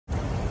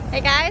Hey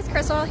guys,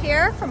 Crystal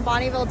here from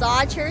Bonnyville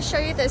Dodge, here to show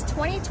you this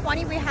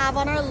 2020 we have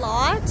on our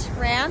lot,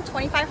 Ram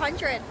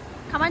 2500.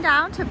 Come on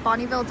down to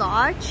Bonnyville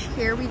Dodge.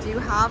 Here we do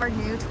have our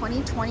new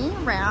 2020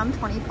 Ram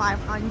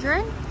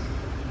 2500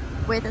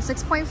 with a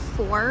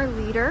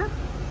 6.4 liter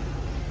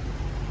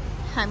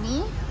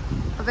Hemi,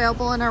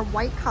 available in our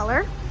white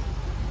color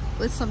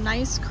with some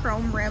nice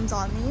chrome rims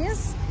on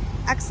these.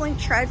 Excellent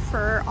tread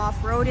for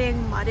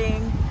off-roading,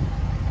 mudding,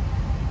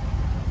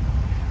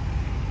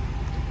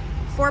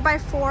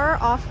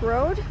 4x4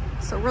 off-road,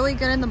 so really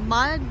good in the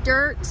mud,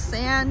 dirt,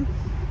 sand,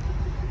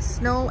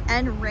 snow,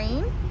 and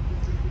rain.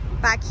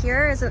 Back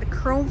here is a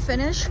chrome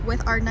finish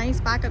with our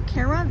nice backup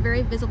camera,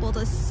 very visible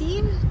to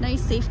see.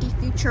 Nice safety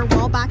feature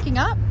while backing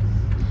up.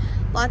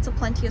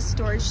 Plenty of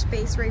storage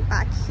space right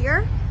back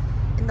here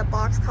in the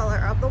box color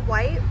of the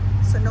white,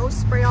 so no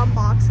spray on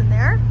box in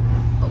there.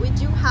 But we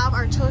do have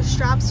our tow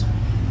straps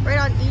right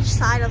on each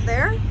side of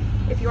there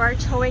if you are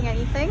towing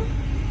anything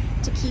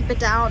to keep it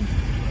down.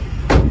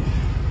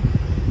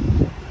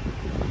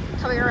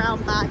 Coming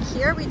around back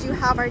here, we do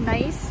have our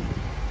nice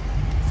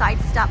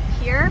side step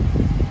here,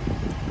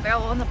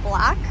 available in the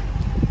black,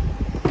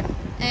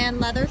 and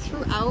leather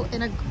throughout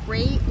in a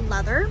great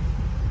leather.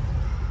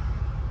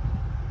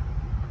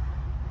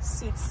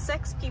 Seats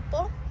 6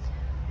 people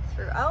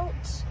throughout.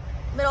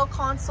 Middle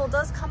console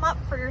does come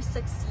up for your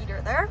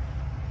 6-seater there.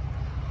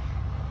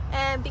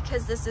 And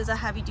because this is a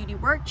heavy duty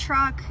work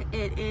truck,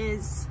 it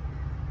is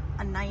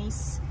a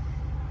nice,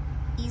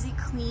 easy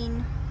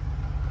clean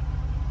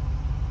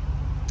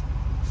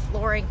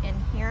flooring in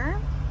here.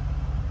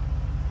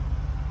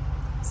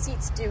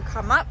 Seats do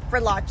come up for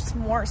lots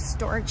more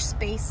storage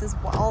space as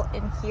well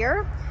in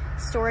here.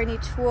 Store any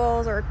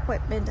tools or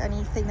equipment,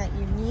 anything that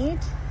you need,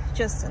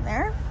 just in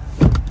there.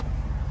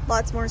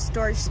 Lots more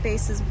storage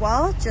space as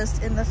well,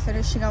 just in the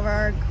finishing of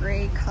our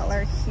gray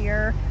color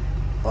here.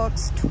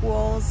 Books,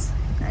 tools,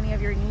 any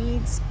of your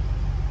needs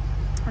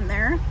in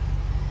there.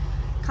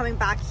 Coming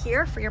back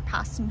here for your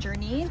passenger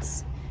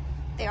needs,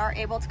 they are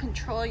able to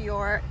control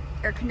your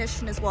air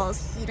condition as well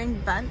as heating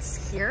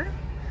vents here,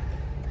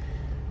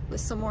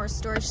 with some more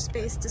storage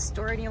space to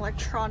store any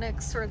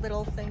electronics or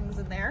little things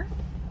in there.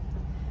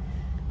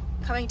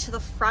 Coming to the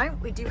front,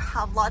 we do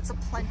have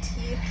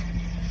plenty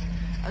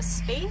of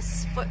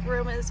space, foot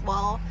room as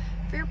well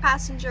for your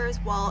passenger as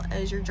well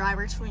as your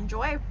driver to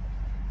enjoy.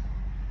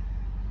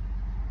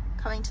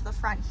 Coming to the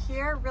front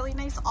here, really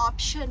nice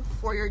option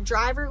for your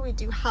driver. We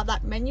do have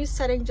that menu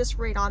setting just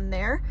right on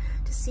there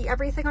to see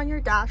everything on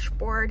your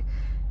dashboard,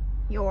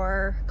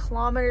 your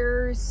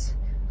kilometers,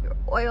 your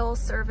oil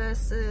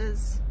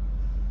services,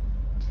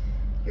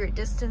 your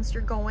distance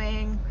you're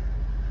going,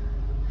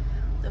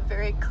 the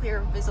very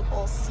clear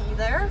visible C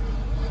there,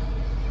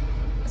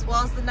 as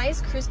well as the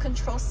nice cruise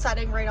control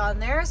setting right on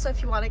there. So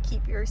if you want to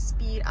keep your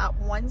speed at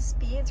 1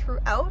 speed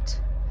throughout,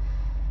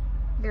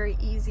 very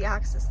easy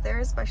access there,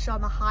 especially on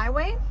the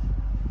highway.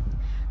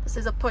 This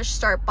is a push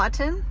start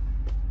button,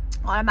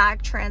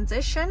 automatic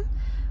transition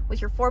with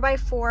your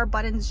 4x4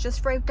 buttons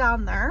just right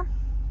down there.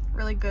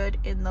 Really good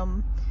in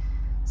the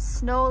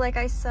snow, like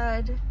I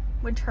said,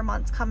 winter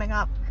months coming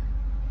up,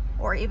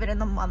 or even in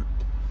the mud.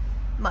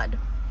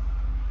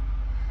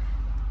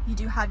 You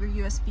do have your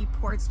USB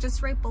ports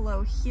just right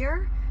below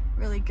here.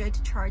 Really good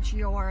to charge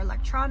your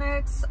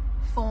electronics,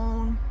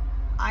 phone,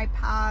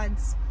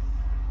 iPads,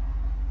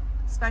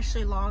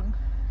 especially long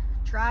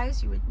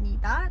drives, you would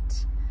need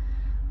that.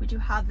 We do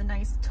have the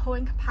nice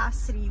towing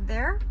capacity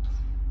there.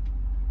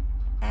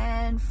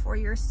 And for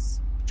your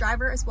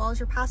driver as well as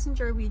your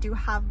passenger, we do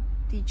have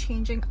the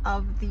changing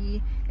of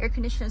the air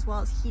conditioning as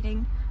well as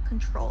heating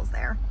controls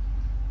there.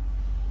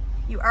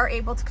 You are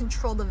able to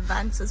control the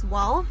vents as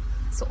well,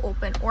 so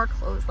open or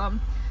close them,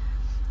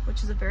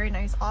 which is a very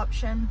nice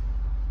option.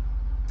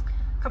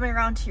 Coming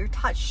around to your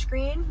touch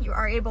screen, you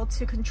are able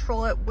to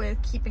control it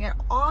with keeping it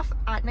off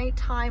at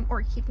nighttime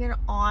or keeping it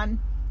on.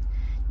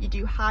 You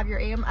do have your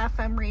AM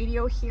FM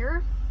radio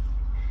here,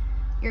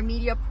 your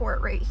media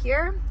port right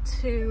here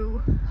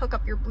to hook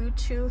up your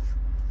Bluetooth,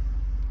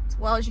 as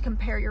well as you can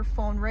pair your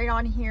phone right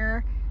on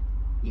here.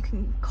 You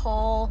can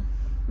call,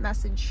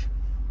 message,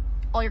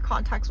 all your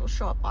contacts will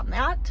show up on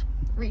that,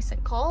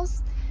 recent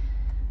calls.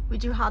 We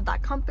do have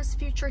that compass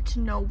feature to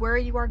know where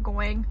you are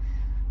going,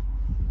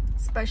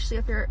 especially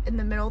if you're in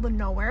the middle of the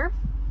nowhere.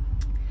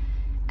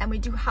 And we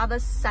do have a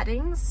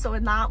settings, so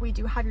in that we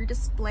do have your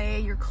display,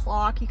 your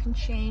clock you can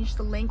change,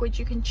 the language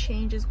you can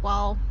change as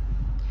well,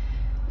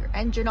 your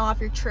engine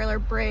off, your trailer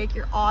brake,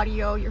 your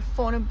audio, your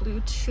phone and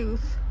Bluetooth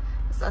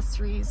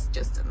accessories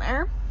just in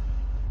there.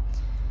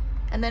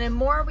 And then in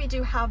more, we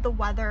do have the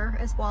weather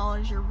as well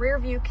as your rear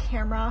view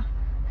camera,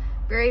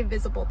 very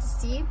visible to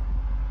see,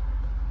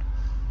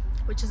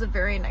 which is a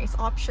very nice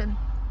option.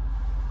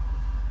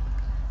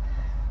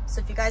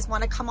 So if you guys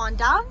want to come on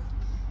down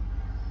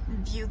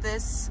and view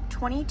this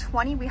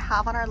 2020 we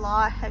have on our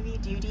lot, heavy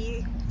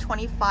duty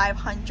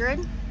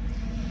 2500,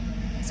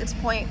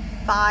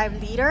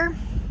 6.5 liter,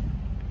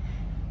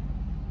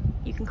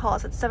 you can call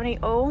us at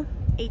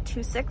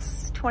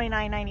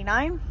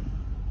 780-826-2999.